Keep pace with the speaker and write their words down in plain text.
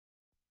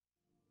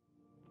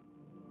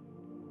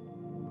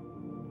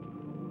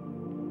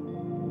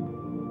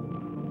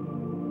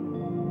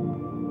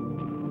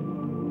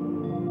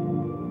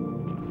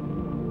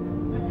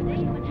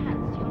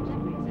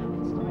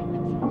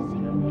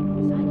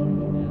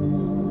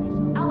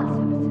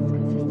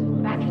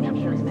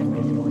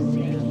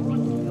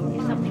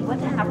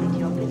into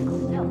your physical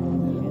self,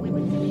 we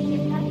would simply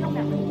implant your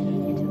memories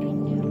into a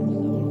new.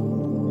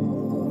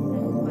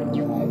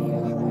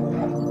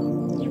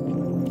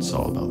 It's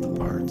all about the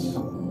parts,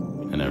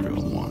 and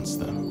everyone wants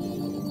them.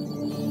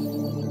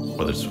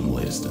 Whether it's from the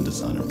latest in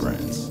designer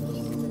brands,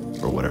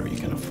 or whatever you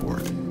can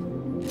afford.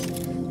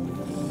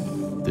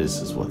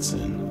 This is what's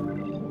in,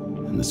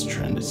 and this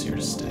trend is here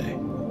to stay.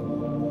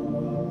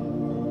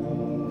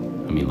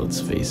 I mean,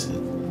 let's face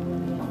it,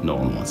 no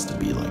one wants to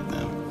be like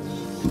them,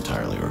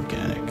 entirely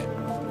organic.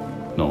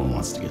 No one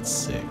wants to get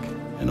sick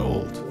and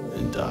old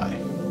and die.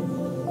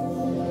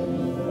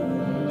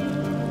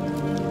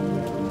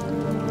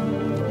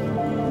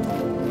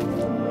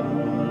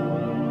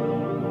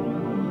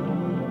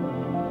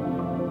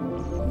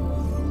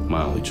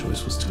 My only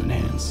choice was to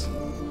enhance,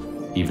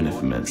 even if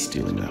it meant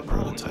stealing that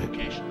prototype.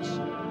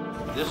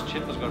 This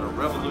chip is going to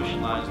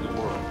revolutionize the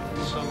world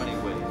in so many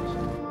ways.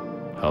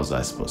 How was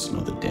I supposed to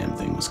know the damn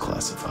thing was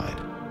classified?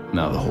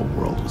 Now the whole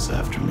world was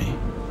after me.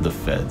 The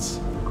feds,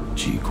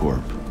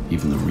 G-Corp,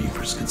 even the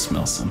Reapers could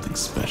smell something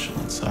special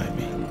inside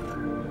me.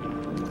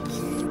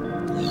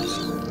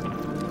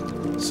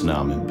 So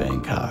now I'm in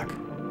Bangkok.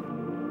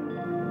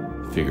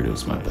 Figured it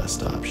was my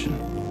best option.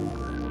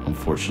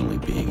 Unfortunately,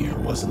 being here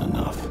wasn't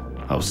enough.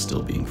 I was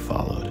still being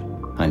followed.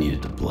 I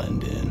needed to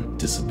blend in,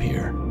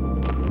 disappear.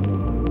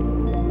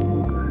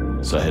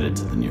 So I headed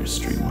to the nearest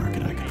street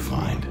market I could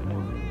find.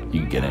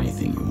 You can get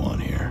anything you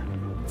want here.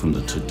 From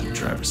the tuk-tuk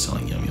driver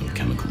selling yum-yum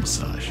chemical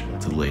massage,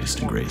 to the latest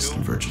and greatest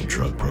in virtual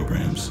drug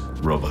programs,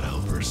 robot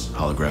helpers,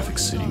 holographic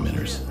suit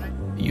emitters.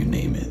 You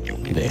name it,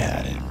 they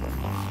had it.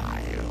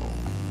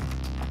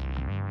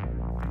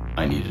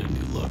 I needed a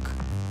new look.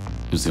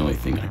 It was the only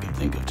thing I could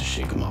think of to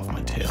shake them off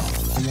my tail.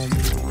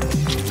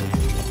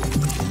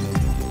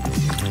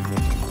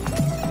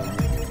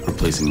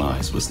 Replacing my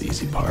eyes was the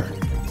easy part.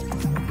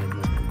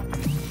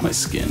 My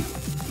skin,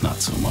 not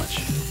so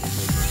much.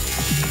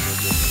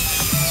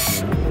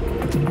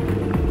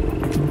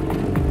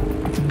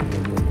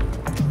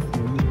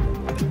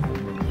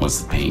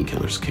 Once the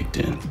painkillers kicked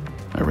in,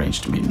 I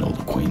arranged to meet an old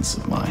acquaintance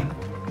of mine.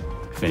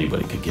 If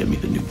anybody could get me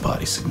the new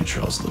body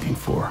signature I was looking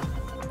for,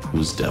 it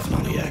was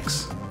definitely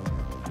X.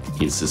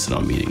 He insisted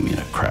on meeting me in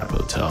a crap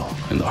hotel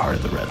in the heart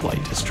of the red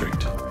light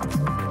district.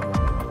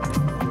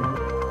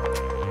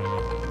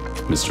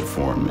 Mr.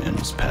 Foreign Man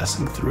was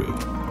passing through,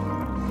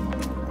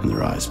 and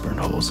their eyes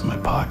burned holes in my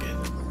pocket.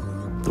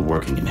 The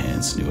working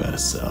enhanced knew how to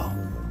sell.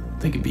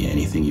 They could be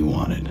anything you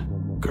wanted.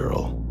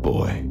 Girl,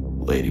 boy,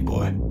 lady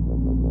boy.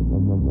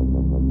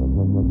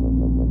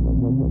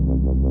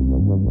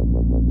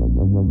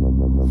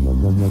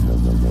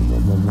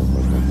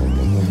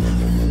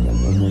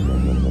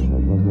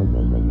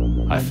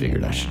 I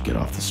figured I should get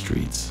off the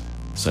streets,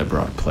 so I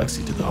brought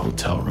Plexi to the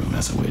hotel room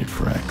as I waited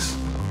for X.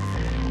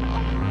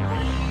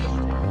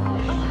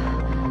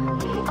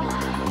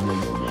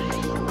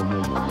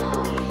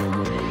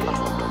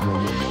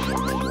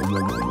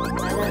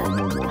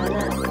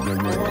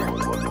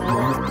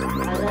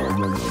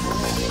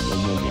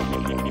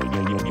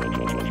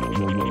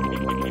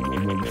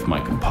 If my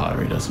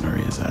compadre doesn't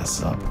hurry his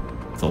ass up,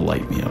 they'll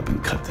light me up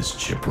and cut this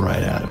chip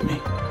right out of me.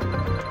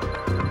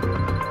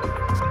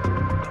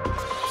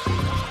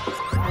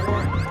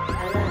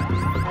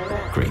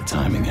 Great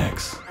timing,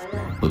 X.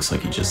 Looks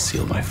like you just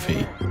sealed my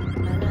fate.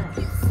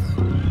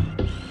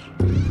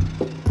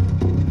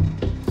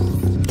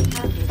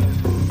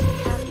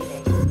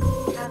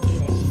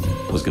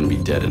 I was gonna be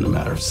dead in a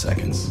matter of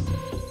seconds.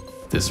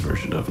 This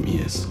version of me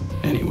is,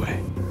 anyway.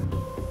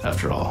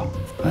 After all,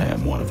 I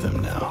am one of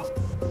them now.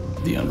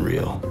 The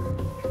unreal.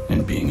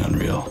 And being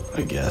unreal,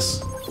 I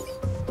guess,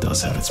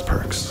 does have its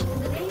perks.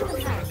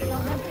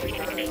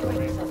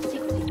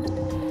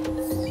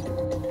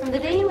 From the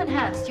day you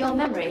enhanced, your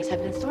memories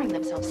have been storing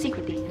themselves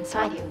secretly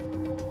inside you.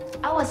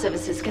 Our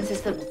services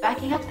consist of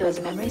backing up those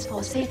memories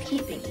for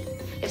safekeeping.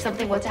 If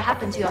something were to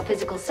happen to your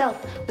physical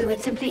self, we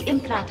would simply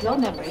implant your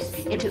memories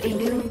into a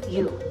new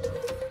you.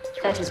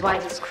 That is why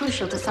it is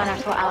crucial to sign up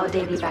for our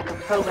daily backup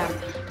program,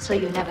 so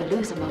you never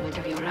lose a moment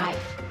of your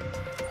life.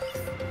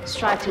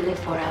 Strive to live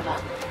forever,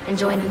 and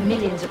join the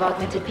millions of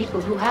augmented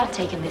people who have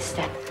taken this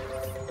step.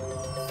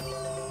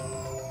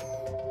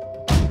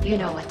 You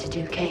know what to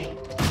do, Kay.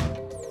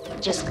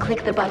 Just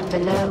click the button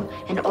below,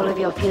 and all of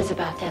your fears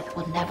about death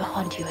will never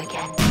haunt you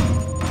again.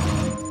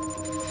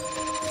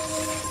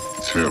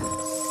 It's him.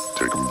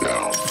 Take him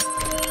down.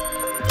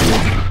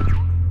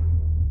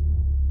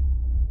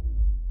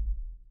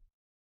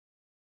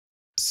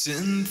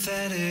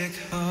 Synthetic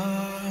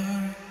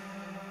heart,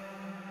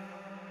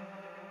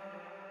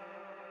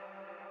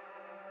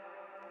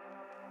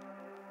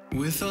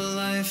 with a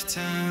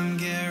lifetime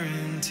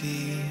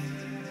guarantee.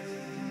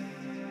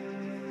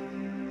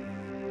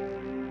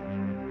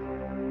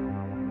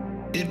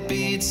 It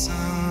beats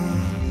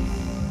on,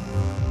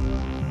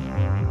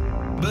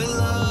 but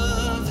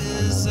love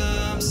is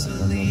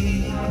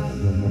obsolete.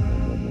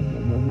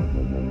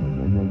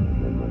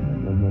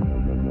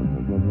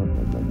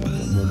 But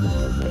love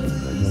is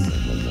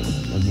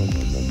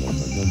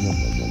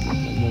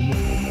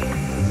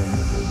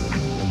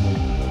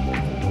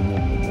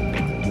obsolete.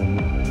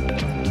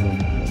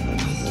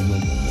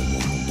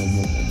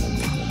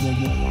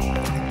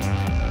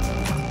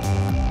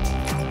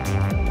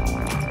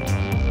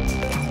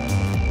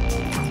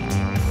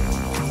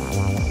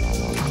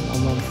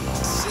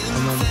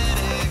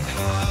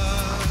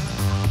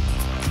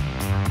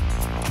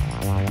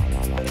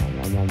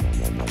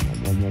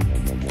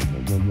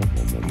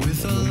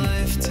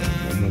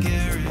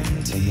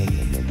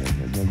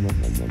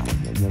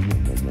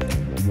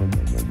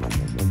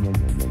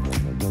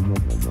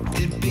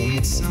 It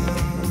beats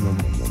on,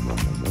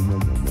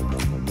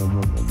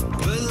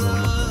 but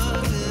love